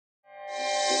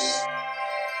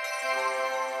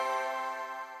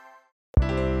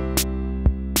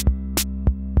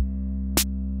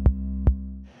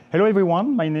Hello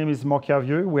everyone, my name is Marc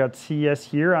Hervieux. We're at CES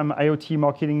here. I'm IoT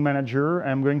Marketing Manager.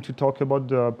 I'm going to talk about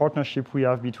the partnership we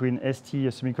have between ST,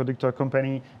 a semiconductor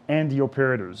company, and the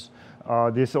operators.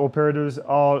 These operators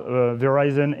are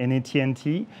Verizon and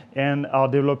AT&T and are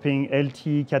developing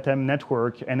LTE CAT-M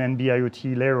network and NB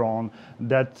IoT layer on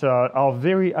that are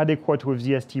very adequate with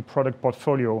the ST product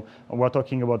portfolio. We're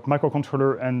talking about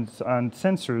microcontroller and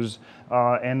sensors,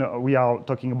 and we are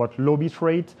talking about low bit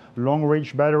rate, long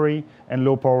range battery, and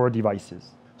low power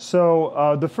devices.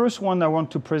 So the first one I want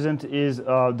to present is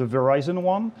the Verizon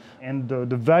one, and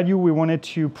the value we wanted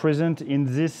to present in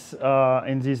this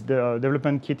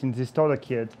development kit, in this starter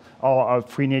kit, are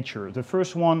three nature. The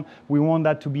first one, we want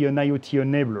that to be an IoT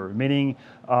enabler, meaning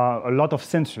a lot of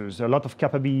sensors, a lot of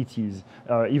capabilities,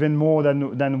 even more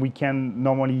than we can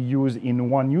normally use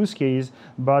in one use case,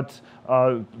 but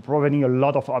providing a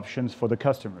lot of options for the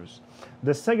customers.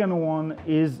 The second one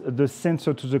is the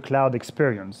sensor to the cloud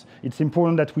experience. It's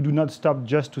important that we do not stop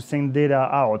just to send data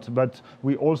out, but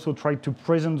we also try to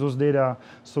present those data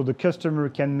so the customer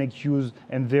can make use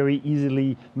and very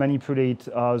easily manipulate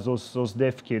those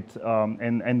dev kits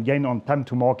and gain on time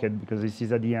to market, because this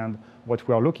is at the end what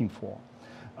we are looking for.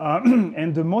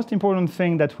 And the most important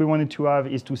thing that we wanted to have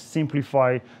is to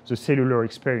simplify the cellular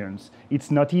experience. It's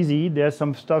not easy. There's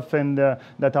some stuff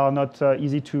that are not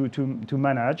easy to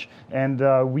manage.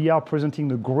 And we are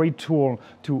presenting a great tool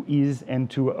to ease and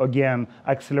to, again,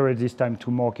 accelerate this time to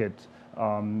market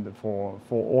for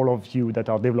all of you that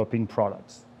are developing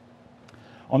products.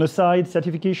 On the side,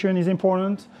 certification is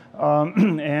important,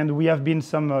 and we have been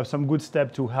some good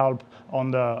steps to help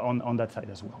on that side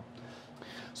as well.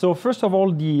 So first of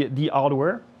all, the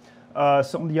hardware.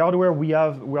 So on the hardware, we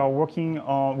are working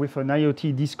with an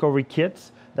IoT discovery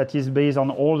kit that is based on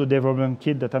all the development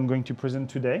kit that I'm going to present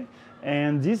today.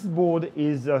 And this board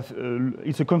is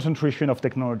it's a concentration of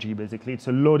technology, basically. It's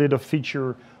a loaded of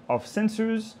feature of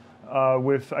sensors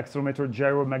with accelerometer,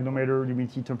 gyro, magnetometer,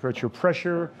 humidity, temperature,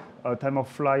 pressure, time of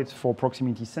flight for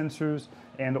proximity sensors,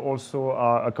 and also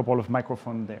a couple of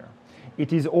microphones there.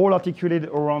 It is all articulated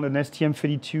around an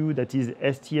STM32 that is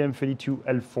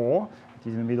STM32L4. It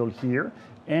is in the middle here.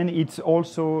 And it's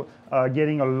also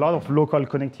getting a lot of local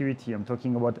connectivity. I'm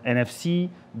talking about NFC,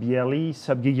 BLE,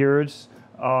 sub-gigahertz,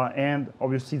 and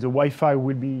obviously the Wi-Fi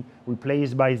will be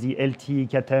replaced by the LTE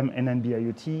CAT-M and NB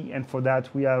IoT. And for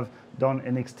that, we have done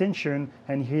an extension,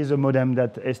 and here's a modem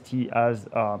that ST has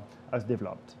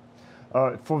developed.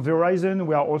 For Verizon,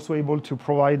 we are also able to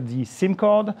provide the SIM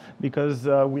card because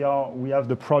we have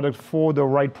the product for the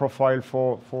right profile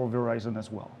for Verizon as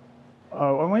well.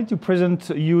 I wanted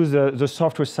to use the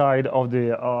software side of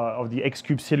the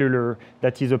X-Cube Cellular.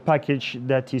 That is a package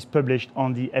that is published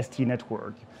on the ST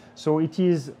network. So it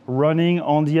is running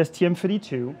on the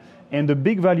STM32. And the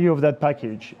big value of that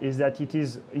package is that it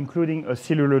is including a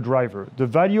cellular driver. The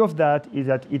value of that is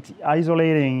that it's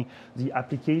isolating the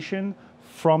application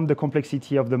from the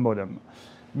complexity of the modem.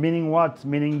 Meaning what?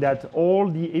 Meaning that all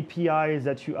the APIs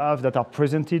that you have that are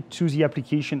presented to the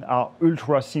application are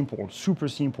ultra simple, super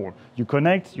simple. You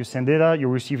connect, you send data, you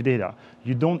receive data.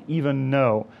 You don't even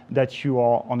know that you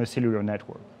are on a cellular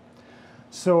network.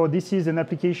 So this is an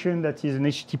application that is an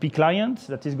HTTP client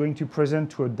that is going to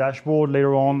present to a dashboard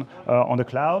later on the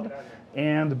cloud.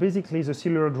 And basically, the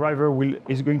cellular driver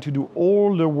is going to do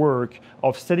all the work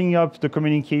of setting up the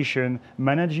communication,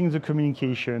 managing the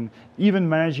communication, even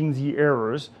managing the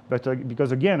errors. But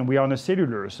because, again, we are on a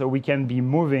cellular, so we can be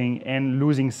moving and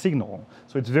losing signal.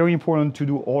 So it's very important to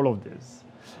do all of this.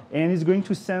 And it's going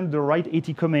to send the right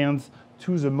AT commands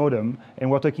to the modem. And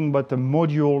we're talking about a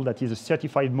module that is a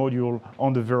certified module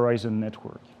on the Verizon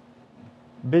network.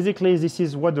 Basically, this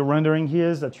is what the rendering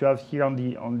is that you have here on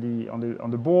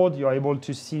the board. You are able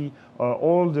to see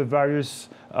all the various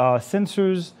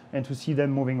sensors and to see them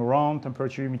moving around,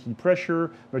 temperature, humidity, pressure,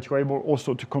 but you are able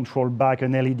also to control back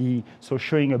an LED, so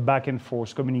showing a back and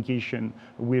forth communication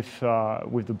with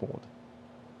the board.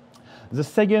 The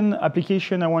second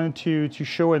application I wanted to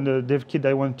show, and the dev kit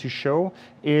I wanted to show,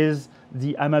 is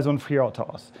the Amazon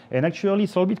FreeRTOS. And actually,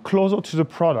 it's a little bit closer to the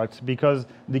product because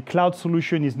the cloud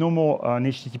solution is no more an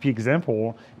HTTP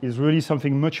example. It's really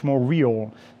something much more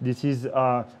real. This is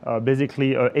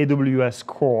basically an AWS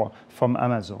core from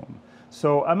Amazon.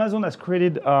 So Amazon has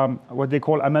created what they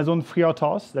call Amazon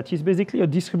FreeRTOS. That is basically a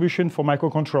distribution for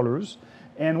microcontrollers.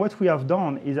 And what we have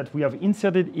done is that we have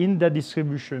inserted in that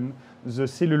distribution the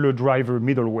cellular driver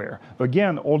middleware.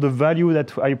 Again, all the value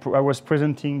that I was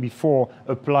presenting before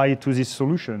apply to this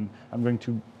solution. I'm going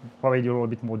to provide you a little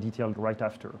bit more detail right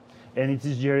after. And it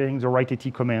is generating the right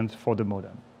AT commands for the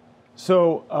modem.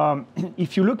 So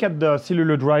if you look at the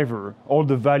cellular driver, all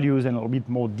the values and a little bit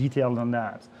more detailed on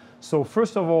that. So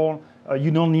first of all, you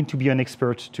don't need to be an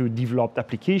expert to develop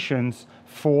applications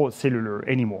for cellular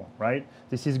anymore, right?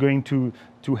 This is going to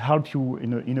help you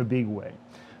in a big way.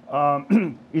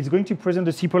 It's going to present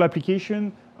a simple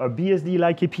application, a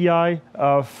BSD-like API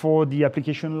for the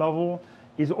application level.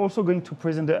 It's also going to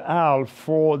present the HAL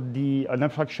for an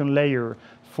abstraction layer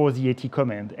for the AT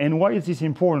command. And why is this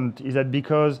important is that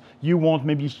because you won't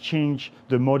maybe change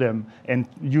the modem and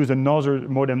use another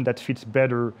modem that fits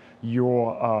better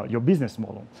your business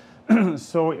model.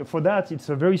 So for that, it's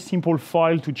a very simple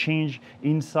file to change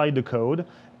inside the code,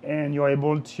 and you're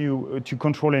able to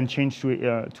control and change to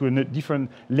a different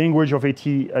language of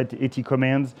AT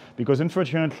commands, because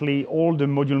unfortunately all the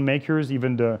module makers,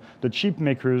 even the chip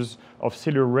makers of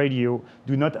cellular radio,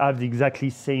 do not have the exactly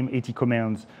same AT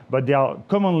commands, but they are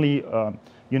commonly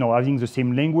having the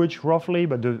same language roughly,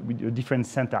 but with a different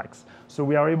syntax. So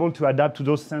we are able to adapt to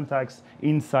those syntax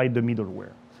inside the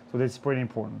middleware. So that's pretty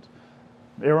important.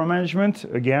 Error management,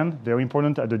 again, very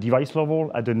important at the device level,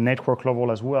 at the network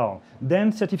level as well.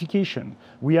 Then certification.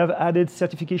 We have added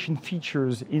certification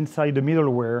features inside the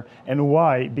middleware. And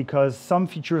why? Because some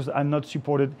features are not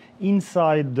supported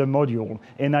inside the module,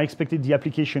 and I expected the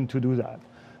application to do that.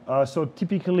 So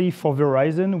typically for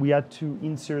Verizon, we had to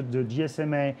insert the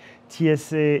GSMA,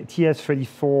 TSA,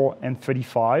 TS34 and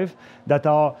 35 that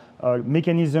are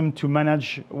mechanism to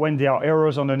manage when there are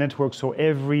errors on the network, so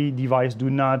every device do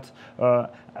not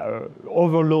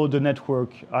overload the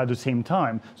network at the same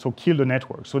time, so kill the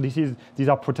network. So these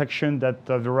are protection that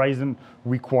Verizon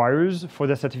requires for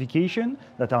the certification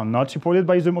that are not supported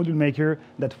by the module maker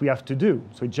that we have to do.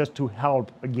 So it's just to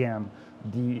help, again,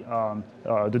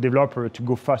 the developer to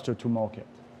go faster to market.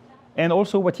 And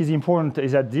also what is important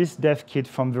is that this dev kit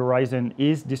from Verizon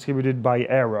is distributed by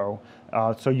Arrow.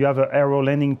 So you have an Arrow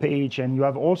landing page, and you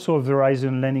have also a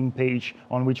Verizon landing page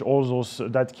on which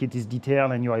that kit is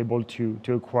detailed, and you're able to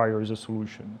acquire the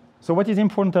solution. So what is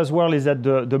important as well is that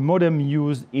the modem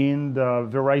used in the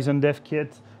Verizon dev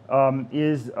kit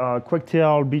is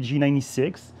Quectel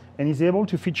BG96, and is able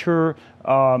to feature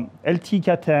LTE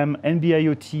CAT-M,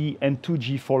 NB-IoT, and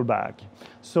 2G fallback.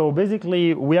 So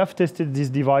basically, we have tested this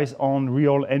device on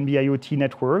real NB-IoT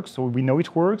networks, so we know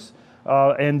it works.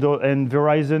 And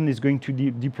Verizon is going to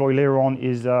deploy later on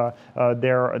their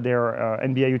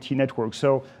NB-IoT network.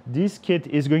 So this kit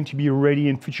is going to be ready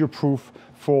and future-proof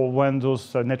for when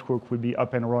those networks will be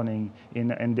up and running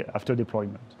after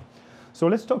deployment. So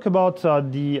let's talk about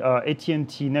the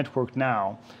AT&T network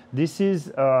now. This is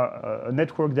a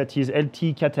network that is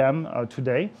LTE CAT-M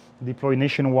today, deployed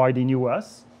nationwide in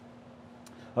US.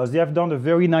 They have done a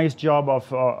very nice job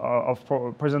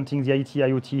of presenting the AT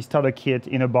IoT Starter Kit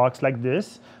in a box like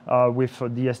this with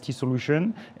the ST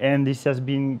solution, and this has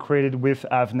been created with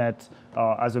Avnet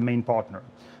as a main partner.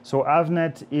 So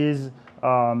Avnet is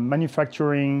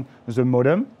manufacturing the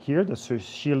modem here, the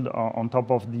shield on top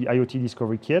of the IoT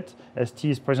Discovery Kit. ST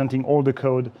is presenting all the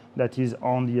code that is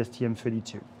on the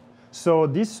STM32. So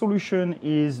this solution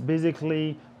is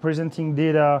basically presenting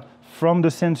data from the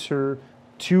sensor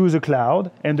to the cloud,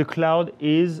 and the cloud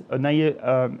is an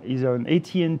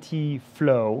AT&T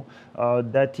flow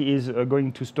that is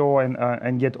going to store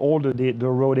and get all the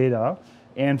raw data.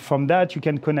 And from that, you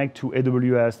can connect to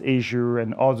AWS, Azure,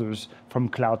 and others from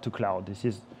cloud to cloud. This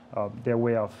is their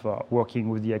way of working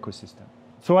with the ecosystem.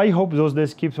 So I hope those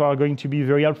dev kits are going to be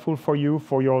very helpful for you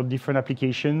for your different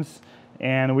applications.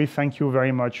 And we thank you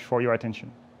very much for your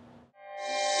attention.